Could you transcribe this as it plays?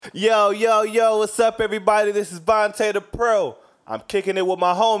Yo, what's up, everybody? This is Vontae the Pro. I'm kicking it with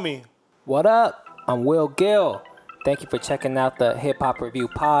my homie. What up? I'm Will Gill. Thank you for checking out the Hip Hop Review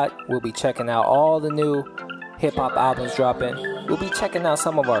Pod. We'll be checking out all the new hip hop albums dropping. We'll be checking out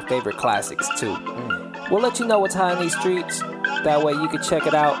some of our favorite classics, too. We'll let you know what's hot in these streets. That way you can check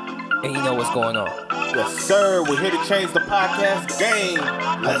it out and you know what's going on. Yes, sir. We're here to change the podcast game.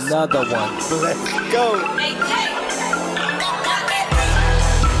 Another one. Let's go.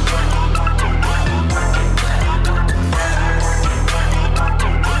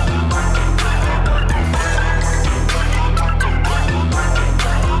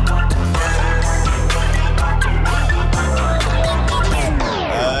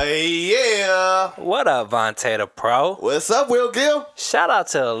 What up, Vontae the Pro? What's up, Will Gill? Shout out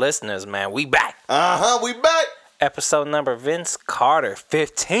to the listeners, man. We back. We back. Episode number Vince Carter,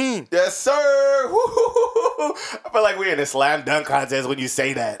 15. Yes, sir. Woo-hoo-hoo-hoo. I feel like we're in a slam dunk contest when you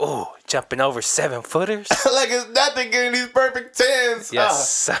say that. Ooh, jumping over 7-footers. Like it's nothing getting these perfect 10s. Yes,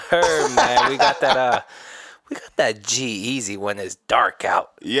 sir, man. We got that G-Eazy when it's dark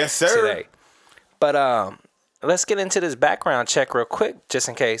out. Yes, sir. Today. But let's get into this background check real quick, just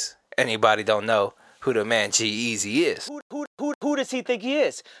in case anybody don't know who the man G-Eazy is. Who does he think he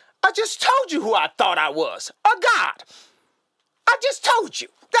is? I just told you who I thought I was. A god. I just told you.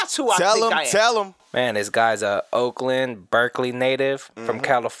 That's who I think I am. Tell him. Man, this guy's a Oakland, Berkeley native from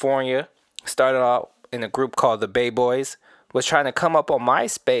California. Started out in a group called the Bay Boys. Was trying to come up on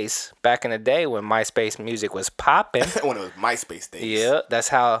MySpace back in the day when MySpace music was popping. When it was MySpace days. Yeah, that's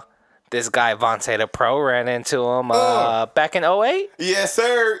how this guy Vontae the Pro ran into him back in 2008. Yes,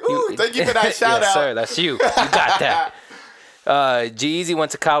 sir. Ooh, thank you for that shout out. Yes, sir. That's you. You got that. G-Eazy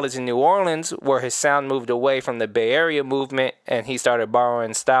went to college in New Orleans, where his sound moved away from the Bay Area movement, and he started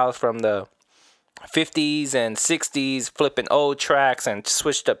borrowing styles from the 50s and 60s, flipping old tracks and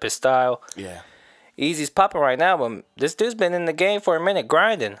switched up his style. Yeah. Eazy's popping right now, but this dude's been in the game for a minute,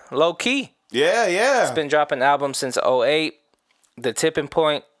 grinding, low key. Yeah. He's been dropping albums since 2008. The Tipping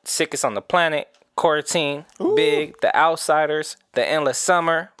Point, Sickest on the Planet, Quarantine, Big, The Outsiders, The Endless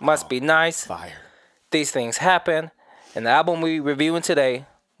Summer, Must Be Nice. Fire. These things happen. And the album we reviewing today,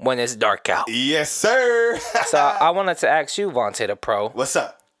 When It's Dark Out. Yes, sir. So I wanted to ask you, Vontae the Pro. What's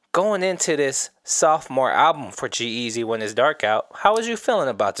up? Going into this sophomore album for G-Eazy, When It's Dark Out, how was you feeling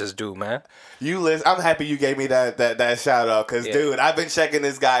about this dude, man? I'm happy you gave me that shout out because, dude, I've been checking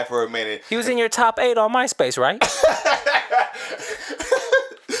this guy for a minute. He was in your top 8 on MySpace, right?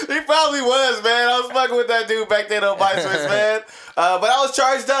 He probably was, man. I was fucking with that dude back then on MySpace, man. But I was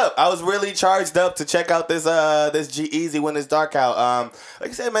charged up. I was really charged up to check out this G-Eazy When It's Dark Out. Like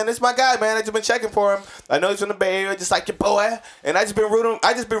I said, man, this is my guy, man. I just been checking for him. I know he's from the Bay Area, just like your boy. And I just been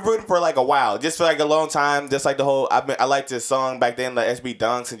rooting for like a while, just for like a long time. Just like the whole, I liked this song back then, the SB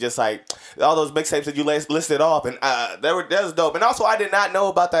Dunks, and just like all those mixtapes that you listed off, and that was dope. And also, I did not know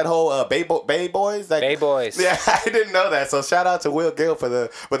about that whole Bay Boys. Like, Bay Boys. Yeah, I didn't know that. So shout out to Will Gill for the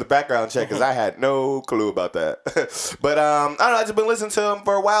background check, because I had no clue about that. But I don't know. I just been listening to him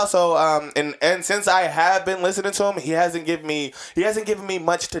for a while. So and since I have been listening to him, he hasn't given me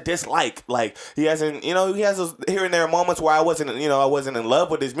much to dislike. Like he hasn't, he has those here and there moments where I wasn't in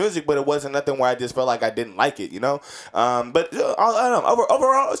love with his music, but it wasn't nothing where I just felt like I didn't like it. But I don't know.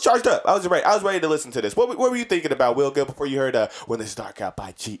 Overall, I was charged up. I was ready to listen to this. What were you thinking about, Will Gill, before you heard When It's Dark Out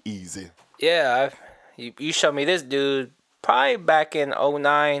by G-Eazy? Yeah, you showed me this dude probably back in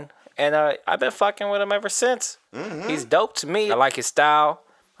 2009, and I've been fucking with him ever since. Mm-hmm. He's dope to me. I like his style.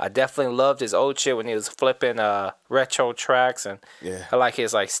 I definitely loved his old shit when he was flipping retro tracks, and I like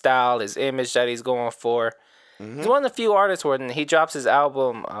his style, his image that he's going for. Mm-hmm. He's one of the few artists where he drops his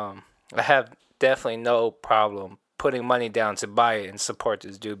album. I have definitely no problem putting money down to buy it and support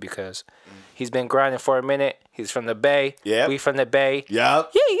this dude because he's been grinding for a minute. He's from the Bay. Yeah, we from the Bay.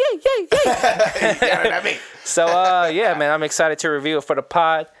 Yep. Yeah. You know what I mean? So man, I'm excited to review it for the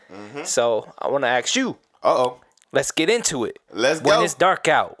pod. Mm-hmm. So I want to ask you. Let's get into it. Let's go. When It's Dark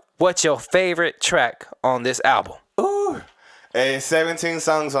Out, what's your favorite track on this album? Ooh, and 17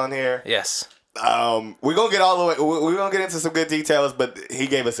 songs on here. Yes. We're gonna get all the way. We're gonna get into some good details, but he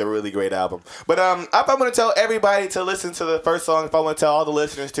gave us a really great album. But if I'm gonna tell everybody to listen to the first song, if I want to tell all the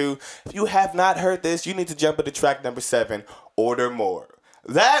listeners to, if you have not heard this, you need to jump into track number 7, Order More.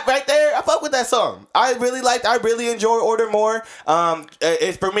 That right there, I fuck with that song. I really enjoy Order More.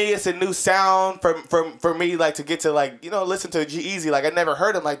 It's for me, it's a new sound for me, like to get to like, listen to G-Eazy. Like I never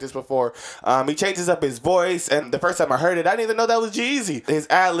heard him like this before. He changes up his voice, and the first time I heard it, I didn't even know that was G-Eazy. His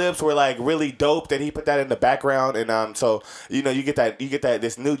ad-libs were like really dope that he put that in the background, and so you get that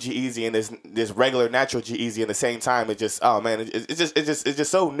this new G-Eazy and this regular natural G-Eazy in the same time. It just, oh man, it's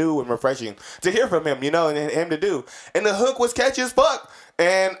just so new and refreshing to hear from him, and him to do. And the hook was catchy as fuck.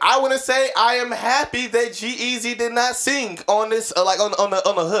 And I want to say I am happy that G-Eazy did not sing on this, like on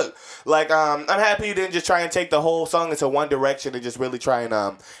the hook. Like I'm happy he didn't just try and take the whole song into one direction and just really try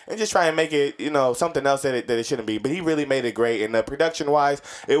and make it something else that it shouldn't be. But he really made it great. And production wise,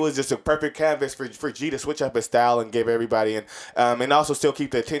 it was just a perfect canvas for G to switch up his style and give everybody and also still keep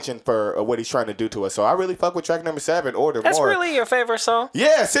the attention for what he's trying to do to us. So I really fuck with track number 7, Order More. That's really your favorite song?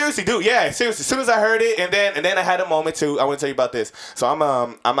 Yeah, seriously, dude. Yeah, seriously. As soon as I heard it, and then I had a moment too. I want to tell you about this. So I'm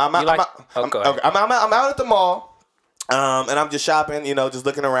out at the mall, and I'm just shopping, just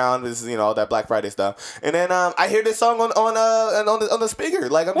looking around. This is all that Black Friday stuff, and then I hear this song on the speaker.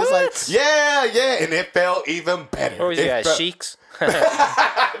 Like I'm just like, yeah, and it felt even better. What was you guys, Sheiks?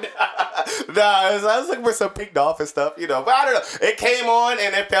 I was looking for some Pink Dolphin stuff, but I don't know. It came on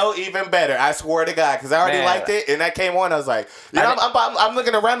and it felt even better. I swear to God, because I already liked it, and that came on. I was like, I'm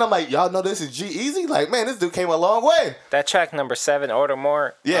looking around. I'm like, y'all know this is G-Eazy? Like, man, this dude came a long way. That track number 7, Order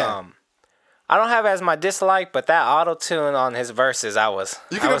More. Yeah. I don't have it as my dislike, but that auto tune on his verses, You was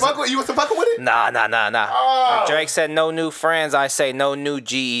fucking with it? Nah. Oh. Drake said no new friends. I say no new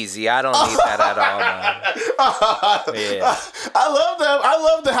G-Eazy. I don't need that at all, man. Yeah.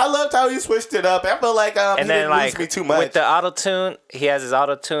 I loved how he switched it up. I feel like and he then didn't lose me too much. With the auto tune, he has his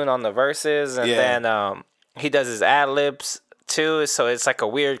auto tune on the verses, and then he does his ad libs too, so it's like a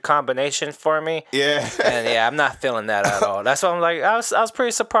weird combination for me. Yeah. And I'm not feeling that at all. That's why I'm like, I was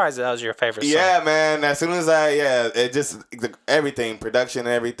pretty surprised that was your favorite song. Yeah, man. As soon as it just everything, production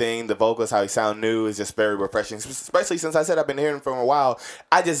and everything, the vocals, how he sound new is just very refreshing. Especially since I said I've been hearing him for a while.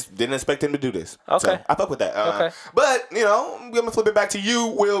 I just didn't expect him to do this. Okay. So I fuck with that. Okay. But I'm gonna flip it back to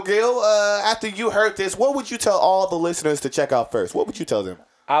you, Will Gill. After you heard this, what would you tell all the listeners to check out first? What would you tell them?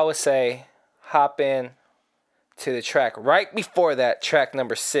 I would say hop in to the track right before that, track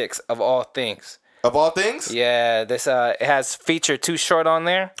number 6, Of All Things. Of All Things? Yeah, this it has feature Too Short on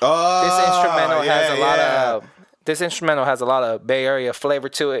there. Oh, this instrumental has a lot of Bay Area flavor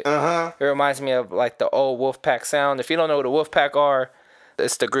to it. Uh-huh. It reminds me of like the old Wolfpack sound. If you don't know what the Wolfpack are,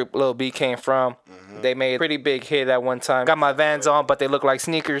 it's the group Lil B came from. Mm-hmm. They made a pretty big hit at one time. Got my Vans on, but they look like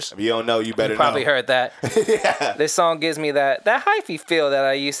sneakers. If you don't know, you better know. You probably heard that. Yeah. This song gives me that hyphy feel that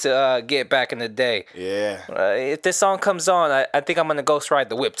I used to get back in the day. Yeah. If this song comes on, I think I'm going to ghost ride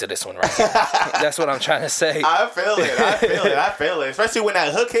the whip to this one right here. That's what I'm trying to say. I feel it. Especially when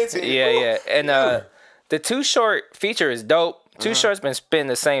that hook hits it. Yeah. And the Too Short feature is dope. Too Short's been spinning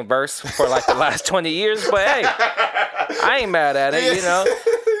the same verse for like the last 20 years, but hey, I ain't mad at it,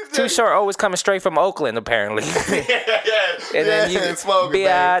 Too Short always coming straight from Oakland, apparently. And then you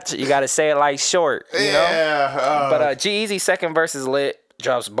bitch, you gotta say it like Short, you know? But G-Eazy second verse is lit,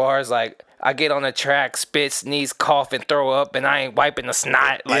 drops bars like, I get on the track, spit, sneeze, cough, and throw up, and I ain't wiping the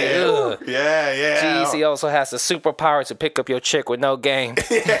snot. Like, ugh. Yeah. G-Eazy also has the superpower to pick up your chick with no game.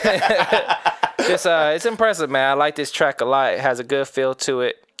 It's impressive, man. I like this track a lot. It has a good feel to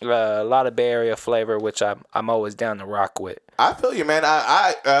it. A lot of Bay Area flavor, which I'm always down to rock with. I feel you, man.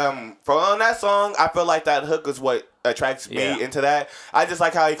 For on that song, I feel like that hook is what attracts me into that. I just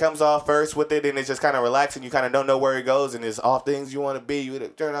like how he comes off first with it, and it's just kind of relaxing. You kind of don't know where he goes, and it's all things you want to be. You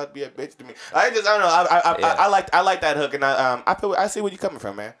would turn out to be a bitch to me. I don't know. I like that hook, and I see where you're coming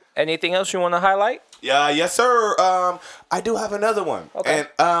from, man. Anything else you want to highlight? Yeah, yes, sir. I do have another one. Okay.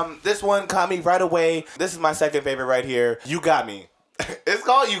 And this one caught me right away. This is my second favorite right here. You Got Me. It's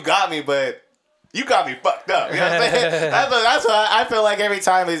called You Got Me, but you got me fucked up. You know what I'm saying? That's what I feel like every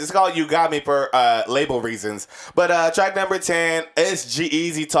time. It's called You Got Me for label reasons. But track number 10, it's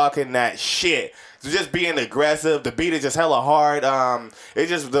G-Eazy talking that shit. Just being aggressive. The beat is just hella hard.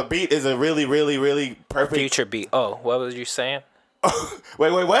 The beat is a really, really, really perfect. Future beat. Oh, what was you saying?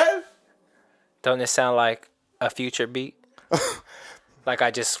 Wait, what? Don't it sound like a future beat? Like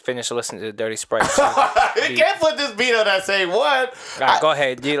I just finished listening to the Dirty Sprite. You can't put this beat on that same one. All right, go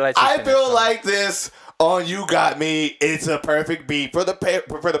ahead. I feel like this on You Got Me. It's a perfect beat for the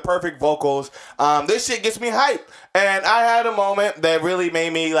perfect vocals. This shit gets me hyped. And I had a moment that really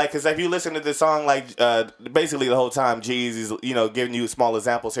made me like, because if you listen to this song, like basically the whole time, G-Eazy's giving you small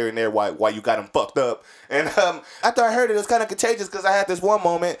examples here and there why you got him fucked up. And after I heard it was kind of contagious because I had this one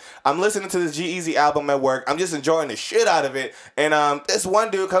moment. I'm listening to this G-Eazy album at work. I'm just enjoying the shit out of it. And this one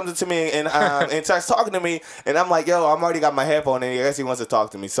dude comes up to me and starts talking to me. And I'm like, yo, I'm already got my headphone in. I guess he wants to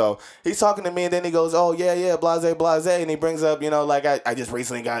talk to me. So he's talking to me and then he goes, oh, yeah, blase. And he brings up, like I just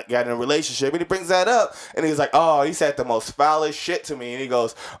recently got in a relationship. And he brings that up. And he's like, oh, he said the most foulest shit to me. And he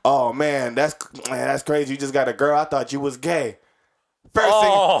goes, oh, man, that's crazy. You just got a girl. I thought you was gay.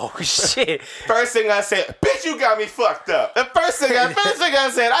 Shit. First thing I said, bitch, you got me fucked up. The first thing I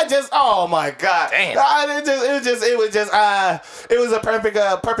said, oh my God. Damn. It was a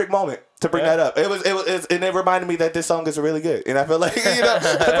perfect moment to bring that up. And it reminded me that this song is really good. And I feel like,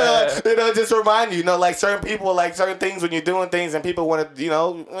 just remind you, like certain people, like certain things when you're doing things and people want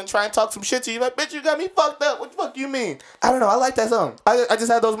to, try and talk some shit to you. Like, bitch, you got me fucked up. What the fuck you mean? I don't know. I like that song. I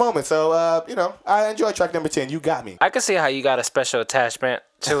just had those moments. So, I enjoy track number 10. You got me. I can see how you got a special attachment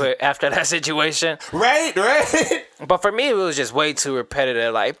to it after that situation. Right. But for me, it was just way too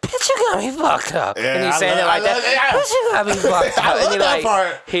repetitive. Like, bitch, you got me fucked up. Yeah, and he's saying it like that. Yeah. Bitch, you got me fucked up. I love that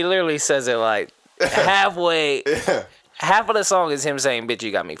part. He literally says it like halfway. Yeah. Half of the song is him saying, bitch,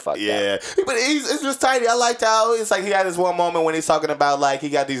 you got me fucked up. Yeah. But it's just tidy. I liked how it's like he had this one moment when he's talking about like he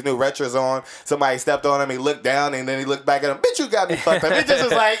got these new retros on. Somebody stepped on him. He looked down and then he looked back at him. Bitch, you got me fucked up. It just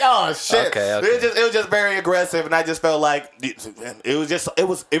was like, oh, shit. Okay. It was just very aggressive. And I just felt like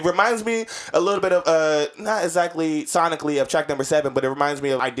it reminds me a little bit of, not exactly sonically of track number 7, but it reminds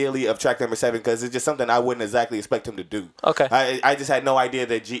me of ideally of track number 7 because it's just something I wouldn't exactly expect him to do. Okay. I just had no idea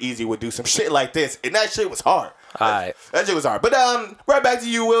that G-Eazy would do some shit like this. And that shit was hard. All right. That shit was hard. But right back to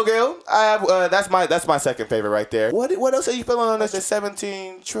you, Will Gale. I have that's my second favorite right there. What else are you feeling on this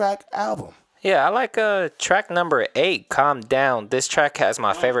 17 track album? Yeah, I like track number 8, Calm Down. This track has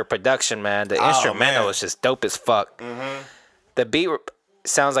my favorite production, man. The instrumental is just dope as fuck. Mm-hmm. The beat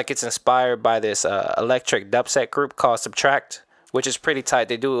sounds like it's inspired by this electric dubstep group called Subtract, which is pretty tight.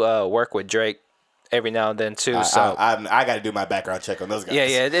 They do work with Drake every now and then too. I got to do my background check on those guys. Yeah,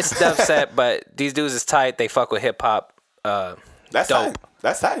 it's dubstep, but these dudes is tight. They fuck with hip hop. That's dope. tight.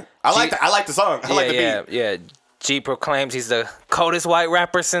 That's tight. I like the song. I like the beat. Yeah. G proclaims he's the coldest white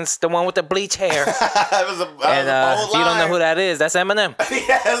rapper since the one with the bleach hair. That was a bold line. If you don't know who that is, that's Eminem.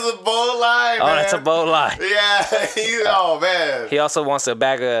 Yeah, that's a bold line, man. Oh, that's a bold line. Yeah, man. He also wants a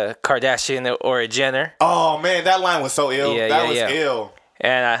bag of Kardashian or a Jenner. Oh, man, that line was so ill. That was ill.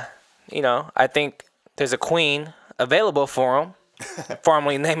 And, I think there's a queen available for him.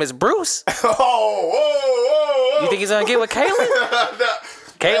 Formerly name is Bruce. Whoa. You think he's going to get with Caitlyn? No.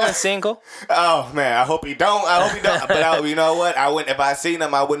 Caitlin's single. Oh man, I hope he don't. But you know what? I wouldn't if I seen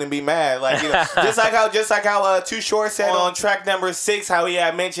him. I wouldn't be mad. Like just like how Too Short said on track number 6, how he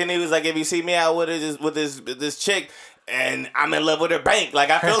had mentioned he was like, if you see me out with this chick. And I'm in love with her bank. Like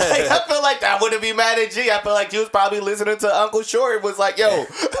I feel like I wouldn't be mad at G. I feel like he was probably listening to Uncle Short. Was like, yo,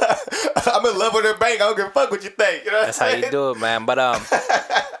 I'm in love with her bank. I don't give a fuck what you think. You know That's how you do it, man. But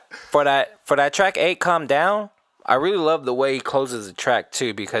for that track 8, Calm Down. I really love the way he closes the track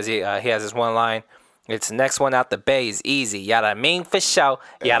too because he has this one line. It's next one out the bay is easy. Yada mean for show.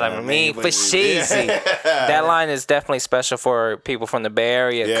 Yada mean for sheezy. That line is definitely special for people from the Bay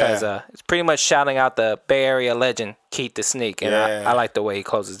Area because it's pretty much shouting out the Bay Area legend Keith the Sneak, and I like the way he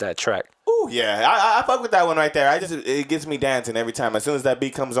closes that track. Ooh, yeah, I fuck with that one right there. It gets me dancing every time. As soon as that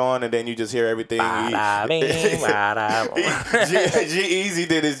beat comes on, and then you just hear everything. G-Eazy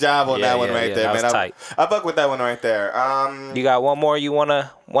did his job on that one right there, man. Tight. I fuck with that one right there. You got one more you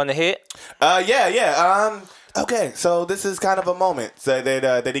wanna hit? Yeah. Okay, so this is kind of a moment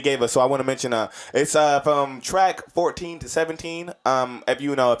that he gave us. So I want to mention it's from track 14 to 17. If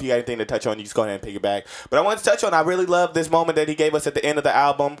you got anything to touch on, you just go ahead and piggyback. But I want to touch on. I really love this moment that he gave us at the end of the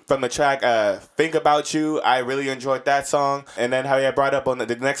album from the track "Think About You." I really enjoyed that song, and then how he had brought up on the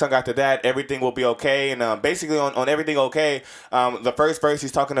next song after that, "Everything Will Be Okay." And basically on "Everything Okay," the first verse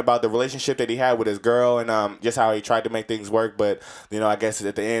he's talking about the relationship that he had with his girl and just how he tried to make things work, but I guess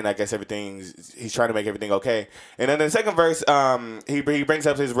at the end, he's trying to make everything okay. And then in the second verse, he brings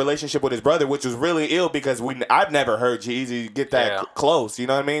up his relationship with his brother, which was really ill because I've never heard G-Eazy get that close. You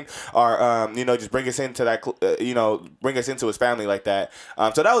know what I mean? Or just bring us into that. Bring us into his family like that.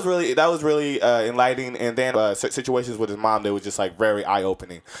 So that was really enlightening. And then situations with his mom that was just like very eye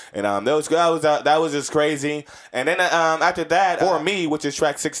opening. And that was just crazy. And then after that, For Me, which is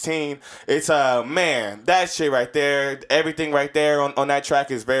track 16, it's man, that shit right there, everything right there on that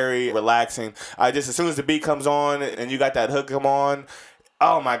track is very relaxing. As soon as the beat comes on and you got that hook come on,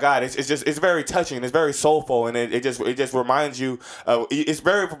 Oh my God! It's very touching. It's very soulful, and it just reminds you. It's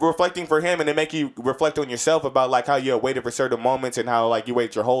very reflecting for him, and it make you reflect on yourself about like how you waited for certain moments and how like you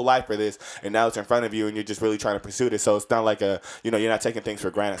waited your whole life for this, and now it's in front of you, and you're just really trying to pursue this. So it's not like you're not taking things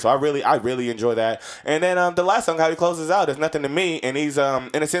for granted. So I really enjoy that. And then the last song, how he closes out, is Nothing to Me, and he's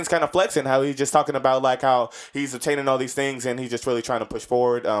in a sense kind of flexing how he's just talking about like how he's obtaining all these things, and he's just really trying to push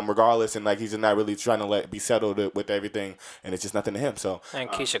forward regardless, and like he's not really trying to be settled with everything, and it's just nothing to him. So. And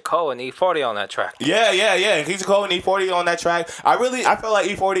Keisha Cole and E40 on that track. Yeah. And Keisha Cole and E40 on that track. I feel like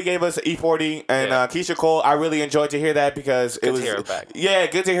E40 gave us E40 and Keisha Cole. I really enjoyed to hear that because it was good to hear it back. Yeah,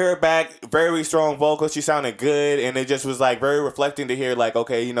 good to hear it back. Very strong vocals. She sounded good, and it just was like very reflecting to hear like,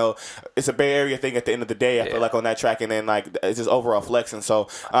 okay, it's a Bay Area thing at the end of the day. I feel like on that track, and then like it's just overall flexing. So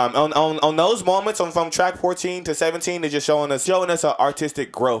on those moments from track 14 to 17, it's just showing us an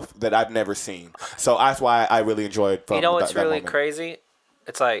artistic growth that I've never seen. So that's why I really enjoyed. What's really moment. Crazy?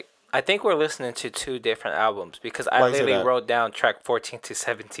 It's like. I think we're listening to two different albums because I literally wrote down track 14 to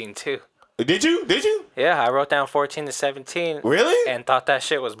 17 too. Did you? Yeah, I wrote down 14 to 17. Really? And thought that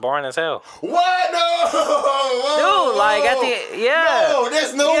shit was boring as hell. What? No! Dude, like at the... Yeah. No,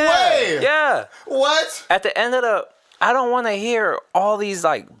 there's no way. Yeah. What? At the end of I don't want to hear all these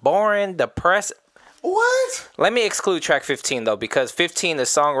like boring, depressed... What? Let me exclude track 15 though, because 15, the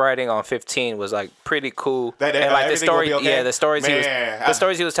songwriting on 15 was like pretty cool. And like the story, okay? The stories he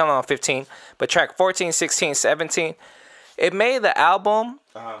was telling on 15. But track 14, 16, 17, it made the album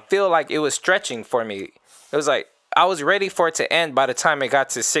feel like it was stretching for me. It was like I was ready for it to end by the time it got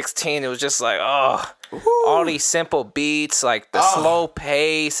to 16. It was just like, all these simple beats, like the slow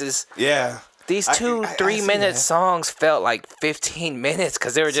pace is. Yeah. These 3-minute songs felt like 15 minutes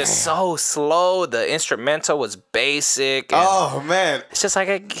because they were just so slow. The instrumental was basic. Oh, man. It's just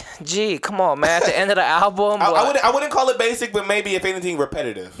like, come on, man. At the end of the album. I wouldn't call it basic, but maybe, if anything,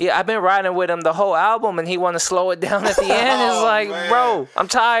 repetitive. Yeah, I've been riding with him the whole album, and he want to slow it down at the end. It's like, man. Bro, I'm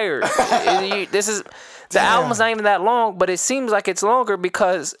tired. The album's not even that long, but it seems like it's longer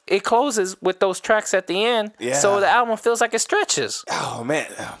because it closes with those tracks at the end. Yeah. So the album feels like it stretches. Oh, man.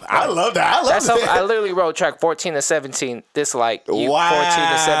 I love that. I literally wrote track 14 to 17, dislike. 14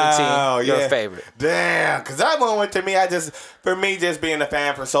 to 17, your favorite. Damn. Because that moment to me, just being a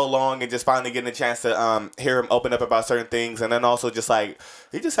fan for so long and just finally getting a chance to hear him open up about certain things. And then also just like,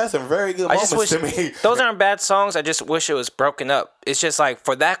 he just has some very good moments to me. Those aren't bad songs. I just wish it was broken up. It's just like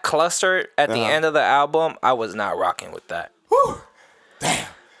for that cluster at the end of the album, I was not rocking with that. Whew. Damn.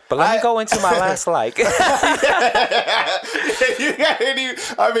 But let me go into my last like. You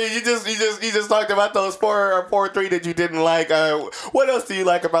just talked about those 4 or 3 that you didn't like. What else do you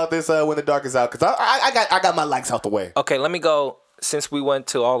like about this When the Dark Is Out? Because I got my likes out the way. Okay, let me go. Since we went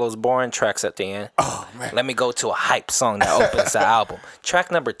to all those boring tracks at the end, let me go to a hype song that opens the album. Track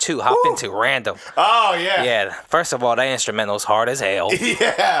number 2, hop into Random. Oh, yeah. Yeah, first of all, that instrumental's hard as hell.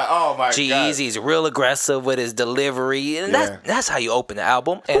 Yeah, oh my God. G-Eazy's real aggressive with his delivery, and that's how you open the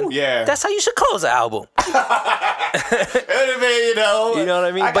album, and that's how you should close the album. You know what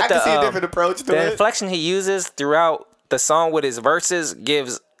I mean? But I can see a different approach to it. The inflection he uses throughout the song with his verses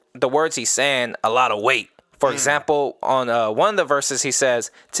gives the words he's saying a lot of weight. For example, on one of the verses, he says,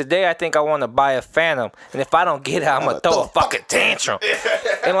 "Today I think I want to buy a Phantom, and if I don't get it, I'm going to throw a fucking tantrum."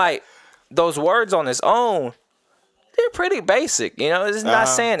 And like, those words on his own, they're pretty basic. It's not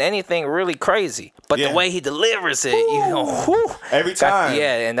saying anything really crazy. But the way he delivers it, every time.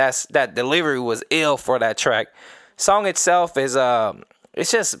 And that delivery was ill for that track. Song itself is, it's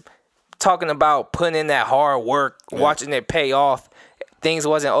just talking about putting in that hard work, watching it pay off. Things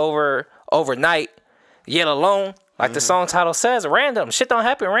wasn't overnight. Yet alone, like the song title says, random. Shit don't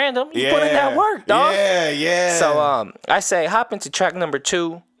happen random. You put in that work, dog. Yeah. So I say hop into track number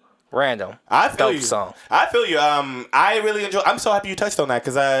 2, Random. I feel Dope you. Song. I feel you. I really enjoy. I'm so happy you touched on that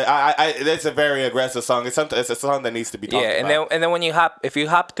because I that's a very aggressive song. It's a song that needs to be talked about. and then when if you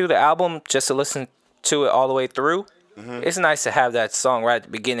hop through the album just to listen to it all the way through. It's nice to have that song right at the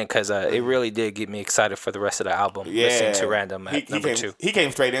beginning because it really did get me excited for the rest of the album. Listening to Random at number 2. He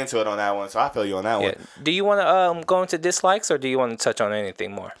came straight into it on that one, so I feel you on that one. Do you want to go into dislikes or do you want to touch on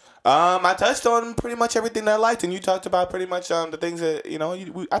anything more? I touched on pretty much everything that I liked, and you talked about pretty much the things that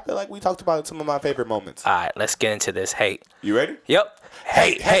I feel like we talked about some of my favorite moments. All right, let's get into this hate. You ready? Yep.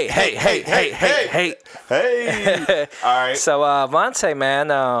 Hate. All right. So Vontae,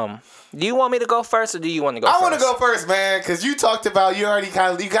 man, do you want me to go first or do you want to go first? I want to go first, man, because you talked about you already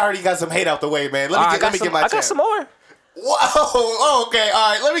got some hate out the way, man. Let me get my chance. I got some more. Whoa. Oh, okay.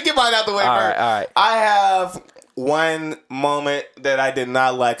 All right. Let me get mine out the way first. All right. I have one moment that I did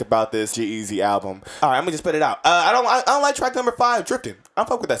not like about this G-Eazy album. All right, I'm gonna just put it out. I don't like track number 5, Drifting. I don't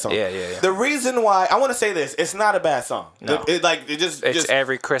fuck with that song. Yeah. The reason why I want to say this, it's not a bad song. No. It's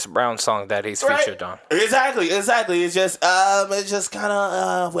every Chris Brown song that he's featured on. Exactly. It's just kind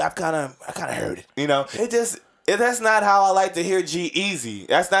of I kind of heard it. You know, that's not how I like to hear G-Eazy.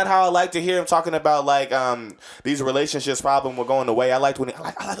 That's not how I like to hear him talking about like these relationships problem were going away. I like when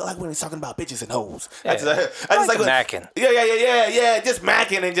he's talking about bitches and hoes. Yeah. I just like macking. Yeah. Just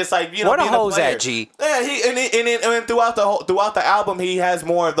macking and just like, you know. Where the being a hoes player. at, G? Yeah, and throughout the album, he has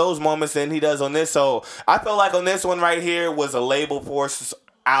more of those moments than he does on this. So I feel like on this one right here was a label force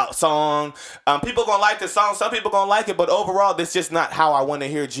out song. People gonna like this song. Some people gonna like it, but overall, this is just not how I want to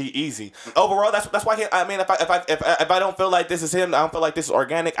hear G-Eazy. Overall, that's why if I don't feel like this is him, I don't feel like this is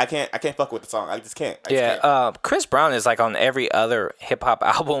organic. I can't fuck with the song. I just can't. Chris Brown is like on every other hip hop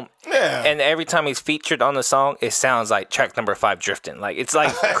album. Yeah. And every time he's featured on the song, it sounds like track number 5, Drifting. Like it's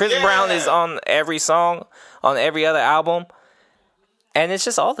like Chris Brown is on every song on every other album. And it's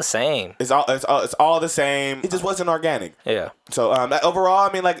just all the same. It's all the same. It just wasn't organic. Yeah. So overall,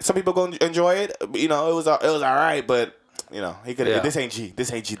 I mean, like some people gonna enjoy it. You know, it was all right, but you know, he could. Yeah. This ain't G.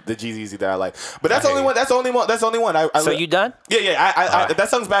 This ain't G, the G-Eazy that I like. But that's the only one. That's the only one. So you done? Yeah. I that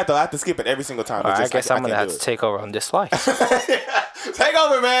song's bad though. I have to skip it every single time. I guess I'm gonna have to take over on this life. Take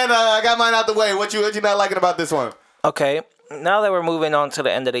over, man. I got mine out the way. What you not liking about this one? Okay. Now that we're moving on to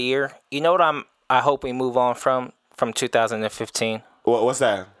the end of the year, you know what I hope we move on from 2015. What's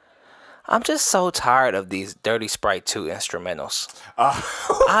that? I'm just so tired of these Dirty Sprite 2 instrumentals.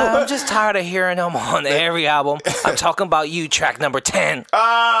 I'm just tired of hearing them on every album. I'm talking about you, track number 10.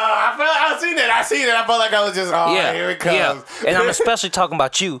 I seen it. I felt like I was just, here it comes. Yeah. And I'm especially talking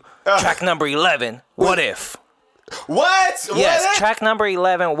about you, track number 11, What If? What? Yes, what? Track number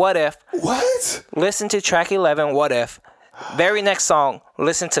 11, What If? What? Listen to track 11, What If? Very next song,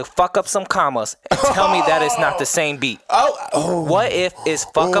 listen to Fuck Up Some Commas and tell me that it's not the same beat. What If is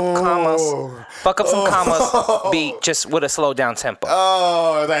Fuck Up Some Commas beat just with a slow down tempo.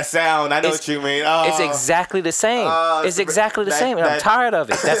 Oh, that sound. I know what you mean. It's exactly the same. It's exactly the same. And I'm tired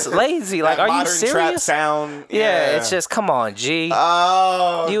of it. That's lazy. Like, are you serious? Trap sound. Yeah, it's just, come on, G.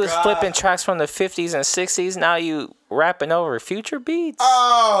 Oh, you was flipping tracks from the 50s and 60s. Now you rapping over future beats.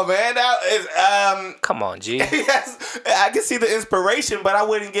 Oh, man. That is, come on, G. Yes, I can see the inspiration, but I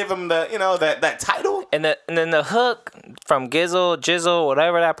wouldn't give him the, that title. And then the hook from Jizzle,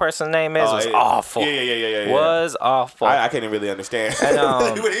 whatever that person's name is, was awful. Yeah. Was awful. I can't even really understand And,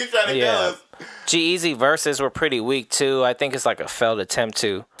 what he's trying to tell us. G-Eazy verses were pretty weak too. I think it's like a failed attempt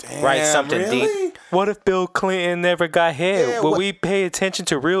to write something deep. What if Bill Clinton never got hit? Yeah, Would we pay attention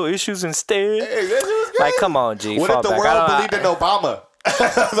to real issues instead? Hey, this was good. Like, come on, G. What if the world believed in Obama?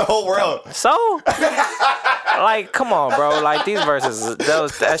 The whole world. So, like, come on, bro. Like, these verses,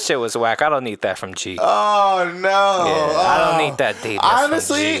 that shit was whack. I don't need that from G. Oh, no. I don't need that deep.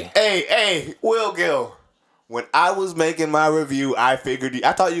 Honestly, from G. hey, Will Gill. When I was making my review, I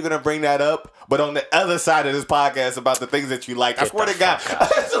thought you were going to bring that up, but on the other side of this podcast about the things that you liked. I swear to God.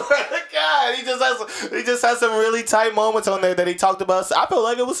 He just has some really tight moments on there that he talked about. So I feel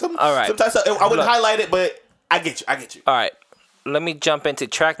like it was some. All right. Sometimes I wouldn't highlight it, but I get you. All right. Let me jump into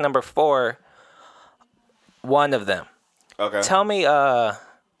track number 4. One of them. Okay. Tell me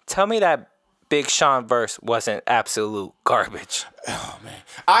that Big Sean verse wasn't absolute garbage. Oh man,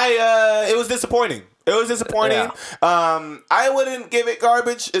 it was disappointing. Yeah. I wouldn't give it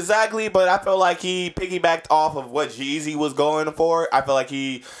garbage exactly, but I feel like he piggybacked off of what Jeezy was going for. I feel like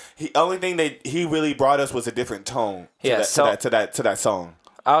he only thing that he really brought us was a different tone. To that song.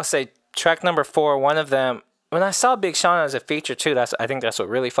 I'll say track number 4. One of them. When I saw Big Sean as a feature too, I think that's what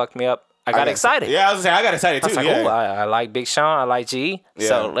really fucked me up. I got excited. Yeah, I was gonna say I got excited too. I was like, yeah. ooh, I like Big Sean. I like G. Yeah.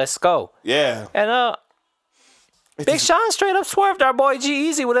 So let's go. Yeah. And Big Sean straight up swerved our boy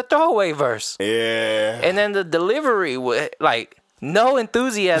G-Eazy with a throwaway verse. Yeah. And then the delivery with like no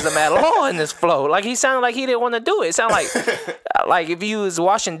enthusiasm at all in this flow. Like he sounded like he didn't want to do it. It sounded like if you was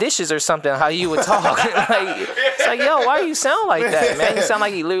washing dishes or something, how you would talk. It's like, yo, why do you sound like that, man? You sound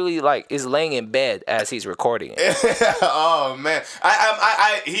like he literally like is laying in bed as he's recording it. Oh man,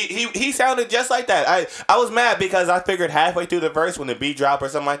 he sounded just like that. I was mad because I figured halfway through the verse when the beat drop or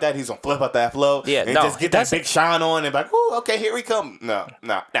something like that, he's gonna flip up that flow. Yeah, and no, just get that Big Sean on and be like, ooh, okay, here we come. No.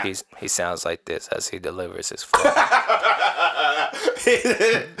 He sounds like this as he delivers his flow.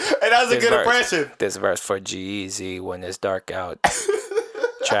 And that was a good impression. This verse for G-Eazy, When It's Dark Out.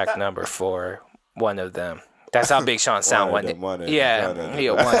 Track number 4. One of them. That's how Big Sean sound. One of them. One of them. Oh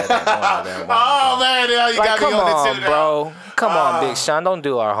man, you like, got come me on on, it too, bro. Come on, Big Sean. Don't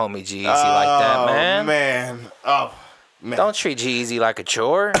do our homie G-Eazy like that, man. Man. Oh, man. Don't treat G-Eazy like a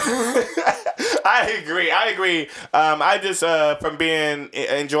chore. I agree. I just from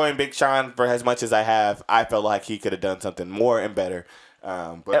enjoying Big Sean for as much as I have, I felt like he could have done something more and better.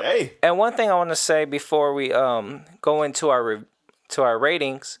 But hey. And one thing I want to say before we go into our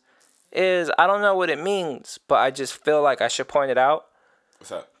ratings is I don't know what it means, but I just feel like I should point it out.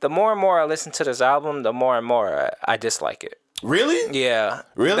 What's up? The more and more I listen to this album, the more and more I dislike it. Really? Yeah.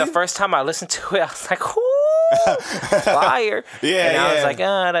 Really? The first time I listened to it, I was like, "Ooh, fire!" Yeah, and I was yeah. like,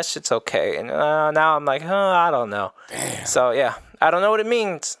 that shit's okay. And now I'm like, I don't know. Damn. So yeah, I don't know what it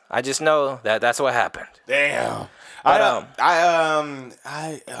means. I just know that that's what happened. Damn. But,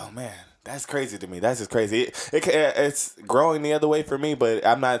 oh man, that's crazy to me. That's just crazy. It's growing the other way for me, but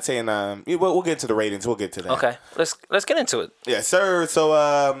I'm not saying. We'll get to the ratings. We'll get to that. Okay, let's get into it. Yeah, sir. So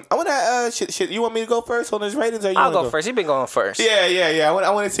I want to. You want me to go first on these ratings, or you I'll wanna go first. You've been going first. Yeah. I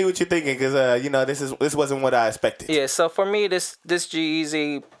want to see what you're thinking because this wasn't what I expected. Yeah. So for me, this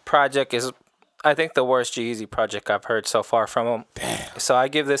G-Eazy project is, I think, the worst G-Eazy project I've heard so far from him. Damn. So I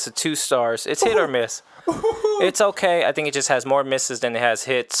give this a 2 stars. It's hit or miss. It's okay. I think it just has more misses than it has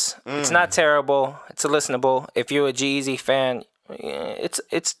hits. It's not terrible. It's listenable. If you're a G-Eazy fan,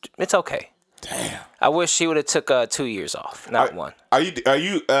 it's okay. Damn. I wish he would have took 2 years off, not one. Do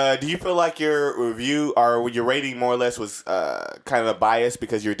you feel like your review or your rating more or less was kind of biased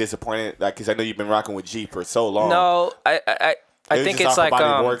because you're disappointed? Like, because I know you've been rocking with G for so long. No, I think just it's off like the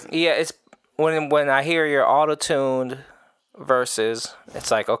body of work? yeah, it's when I hear your auto-tuned verses,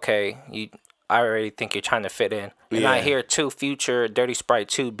 it's like, okay, I already think you're trying to fit in. And I hear 2 Future Dirty Sprite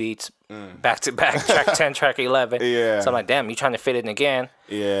 2 beats back to back, track 10, track 11. Yeah. So I'm like, damn, you trying to fit in again.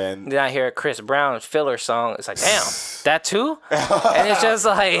 Yeah. And Then I hear a Chris Brown filler song. It's like, damn, that too? And it's just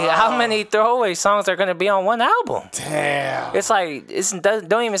like, how many throwaway songs are going to be on one album? damn. It's like,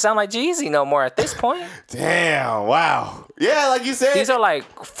 don't even sound like Jeezy no more at this point. Damn. Wow. Yeah, like you said. These are like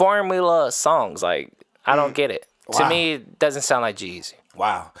formula songs. Like, I don't get it. Wow. To me, it doesn't sound like Jeezy.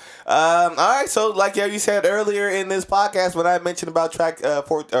 Wow. All right. So, like you said earlier in this podcast, when I mentioned about track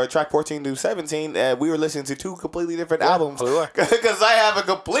 14 to 17, we were listening to 2 completely different albums. we were. Because I have a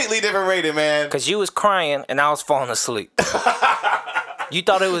completely different rating, man. Because you was crying and I was falling asleep. You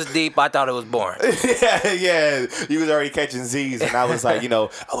thought it was deep. I thought it was boring. yeah. You was already catching Z's, and I was like, I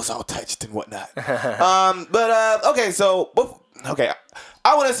was all touched and whatnot. Okay. So,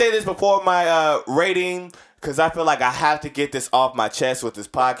 I want to say this before my rating, because I feel like I have to get this off my chest with this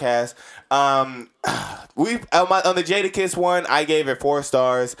podcast. On the Jadakiss one, I gave it 4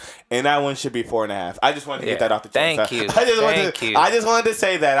 stars, and that one should be 4.5. I just wanted to get that off the chest. Thank you. I just wanted to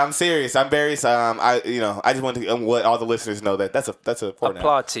say that. I'm serious. I'm very. I just wanted to let all the listeners know that that's a 4.5.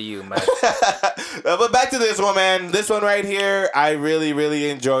 Applaud to you, man. But back to this one, man. This one right here, I really, really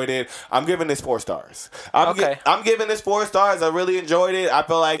enjoyed it. I'm giving this 4 stars. I'm giving this 4 stars. I really enjoyed it. I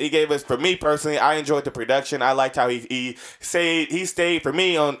feel like he gave us, for me personally, I enjoyed the production. I liked how he stayed for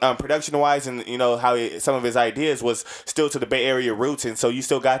me on production wise, and how some of his ideas was still to the Bay Area roots, and so you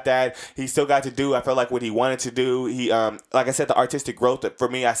still got that. He still got to do, I feel like, what he wanted to do. He like I said, the artistic growth, for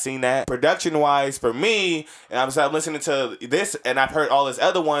me, I seen that. Production wise, for me, and I'm listening to this, and I've heard all his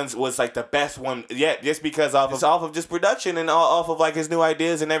other ones, was like the best one yet, just because off of just production and off of like his new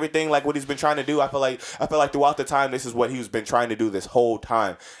ideas and everything, like what he's been trying to do. I feel like throughout the time, this is what he's been trying to do this whole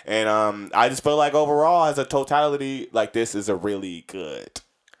time, and I just feel like overall, as a totality, like this is a really good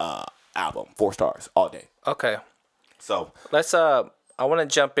album. 4 stars all day. Okay. So Let's I want to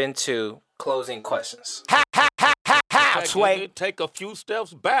jump into closing questions. How, Sway? Take a few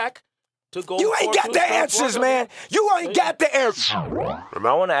steps back to go. You ain't got the answers, man. You ain't got the answers. I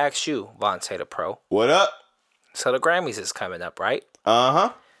want to ask you, Vontae the Pro. what up? So the Grammys is coming up, right?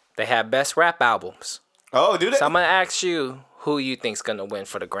 Uh-huh. They have best rap albums. Oh, do they? So I'm going to ask you who you think's going to win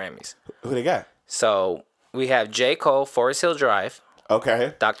for the Grammys. Who they got? So we have J. Cole, Forest Hill Drive.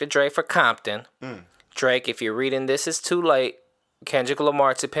 Okay. Dr. Dre for Compton. Drake, If You're Reading This Is Too Late. Kendrick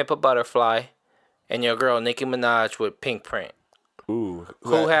Lamar to Pimp a Butterfly. And your girl Nicki Minaj with Pink Print. Ooh.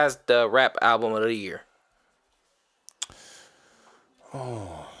 Who has the rap album of the year?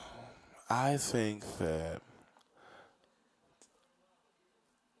 Oh, I think that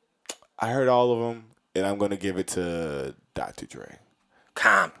I heard all of them, and I'm gonna give it to Dr. Dre.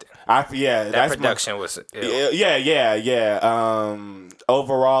 Compton. That That production was ill. Yeah.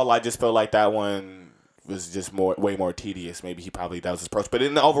 Overall, I just felt like that one was just way more tedious. Maybe that was his approach. But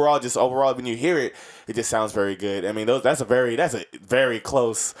overall, when you hear it, it just sounds very good. I mean, that's a very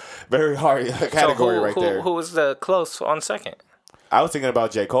close, very hard category right there. Who was the close on second? I was thinking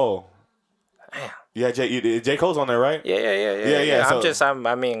about J. Cole. Damn. Yeah, J. Cole's on there, right? Yeah. So,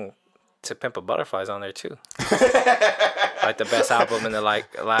 To Pimp a Butterfly's on there too. Like the best album in the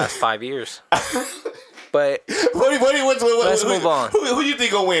last 5 years. But let's move on. Who do you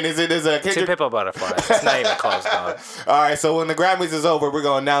think will win? Is it Kendrick? To Pimp a Butterfly. It's not even close, dog. All right, so when the Grammys is over, we're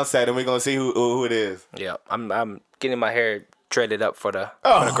gonna announce that and we're gonna see who it is. Yeah, I'm getting my hair dreaded up for the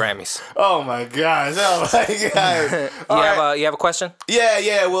Grammys. Oh my gosh! Oh my god! You have a question?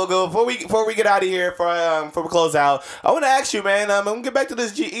 Yeah. We'll go before we get out of here before we close out. I want to ask you, man. I'm gonna get back to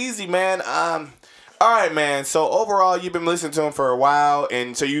this G-Eazy, man. All right, man. So overall, you've been listening to him for a while,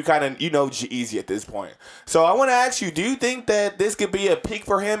 and so you kind of know G-Eazy at this point. So I want to ask you, do you think that this could be a peak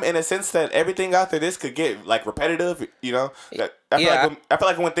for him in a sense that everything after this could get like repetitive? You know, I feel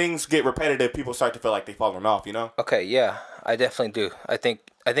like when things get repetitive, people start to feel like they're falling off. You know? Okay, yeah, I definitely do. I think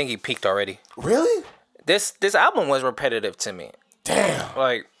he peaked already. Really? This album was repetitive to me. Damn.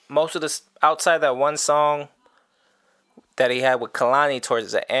 Like most of this, outside that one song that he had with Kalani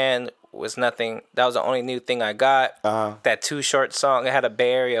towards the end, was nothing. That was the only new thing I got. That Too Short song, it had a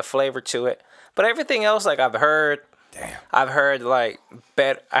Bay Area flavor to it. But everything else, like I've heard I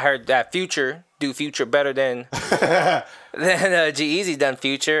heard that Future do Future better than G-Eazy done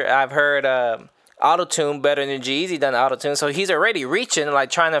Future. I've heard Auto-Tune better than G-Eazy done Auto-Tune. So he's already reaching, like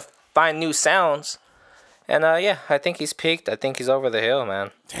trying to find new sounds. And I think he's peaked. I think he's over the hill,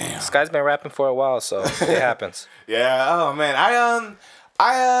 man. Damn. This guy's been rapping for a while, so it happens. Yeah. Oh man.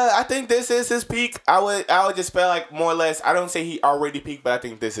 I think this is his peak. I would just feel like more or less. I don't say he already peaked, but I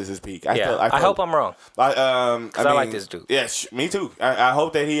think this is his peak. I hope I'm wrong. I like this dude. Yeah, me too. I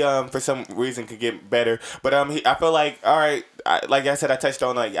hope that he for some reason could get better. But I feel like all right. Like I said, I touched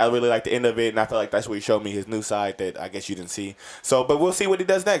on like I really like the end of it, and I feel like that's where he showed me his new side that I guess you didn't see. So, but we'll see what he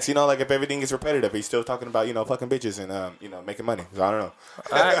does next. You know, like if everything is repetitive, he's still talking about fucking bitches and making money. So I don't know.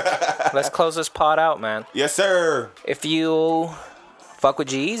 All right, let's close this pod out, man. Yes, sir. If you fuck with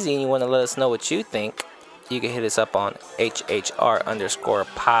G-Eazy and you want to let us know what you think, you can hit us up on HHR_pod.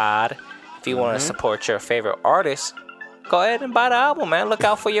 If you want to support your favorite artist, go ahead and buy the album, man. Look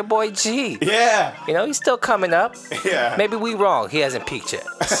out for your boy G. Yeah. He's still coming up. Yeah. Maybe we wrong. He hasn't peaked yet.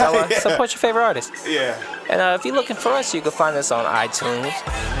 So support your favorite artist. Yeah. And if you're looking for us, you can find us on iTunes.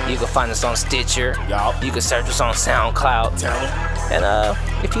 You can find us on Stitcher. Yup. You can search us on SoundCloud. And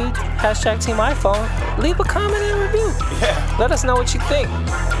if you hashtag Team iPhone, leave a comment and review. Yeah. Let us know what you think.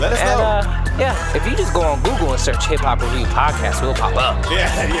 Let us know. If you just go on Google and search Hip Hop Review Podcast, we'll pop up.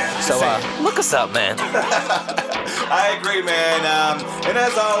 Yeah. So look us up, man. I agree, man. And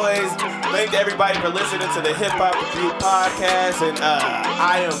as always, thank everybody for listening to the Hip Hop Review Podcast. And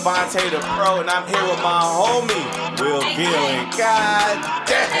I am Vontae the Pro, and I'm here with my homie, Will Gill. God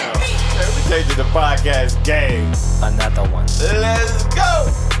damn. We changed the podcast game. Another one. Let's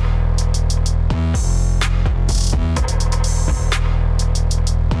go.